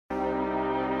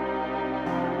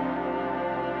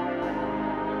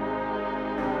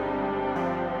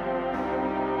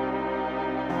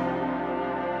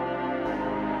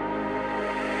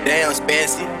Damn,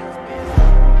 Spancy.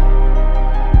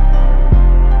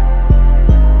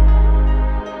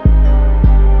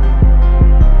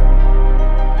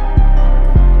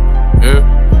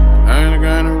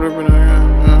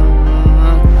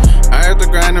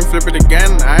 Flip it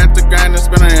again, I had to grind and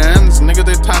spin on your hands. Niggas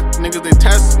they talk, niggas they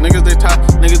test, niggas they talk,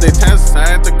 niggas they test. I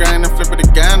had to grind and flip it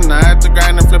again, I had to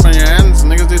grind and flip on your hands.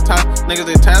 Niggas they talk,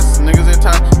 niggas they test, niggas they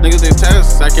talk, niggas they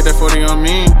test. I get that 40 on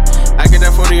me, I get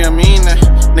that 40 on me.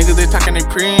 Niggas they talking they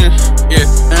preen, yeah.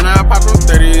 And I pop them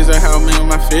 30s, that help me with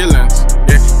my feelings,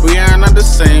 yeah. We are not the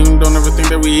same, don't ever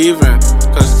think that we even,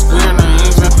 cause we are not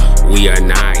even. We are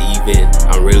not even,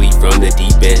 I'm really from the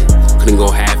deep end. Couldn't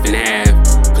go half and half,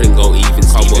 couldn't go even.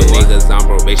 Couple niggas on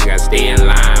probation, gotta stay in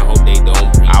line, hope they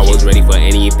don't preach. I was ready for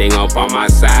anything up on my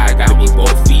side, gotta be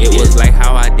both feet. It was like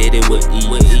how I did it with E.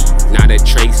 Not a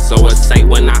trace, so a sight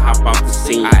when I hop off the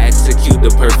scene. I execute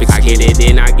the perfect scheme. I get it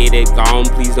in, I get it gone,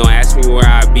 please don't ask me where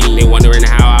I be. They wondering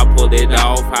how I pulled it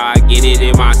off, how I get it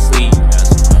in my sleeve.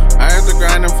 I had to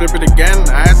grind and flip it again,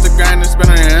 I had to grind and spin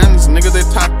on your hands. Niggas they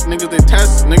talk, niggas they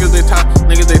test, niggas they talk,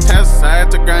 niggas they test. I had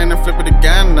to grind and flip it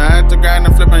again, I had to grind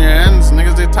and flip on your hands.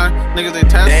 Niggas they talk, niggas they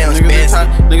test, Damn, niggas they talk,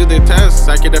 niggas they test.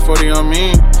 I get that 40 on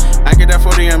me, I get that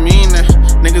 40 on me.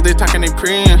 Niggas they talking they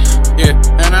preen, yeah.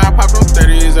 And I pop them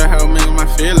 30s, that help me with my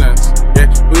feelings, yeah.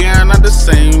 We are not the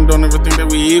same, don't ever think that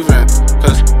we even,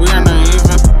 cause we are not even.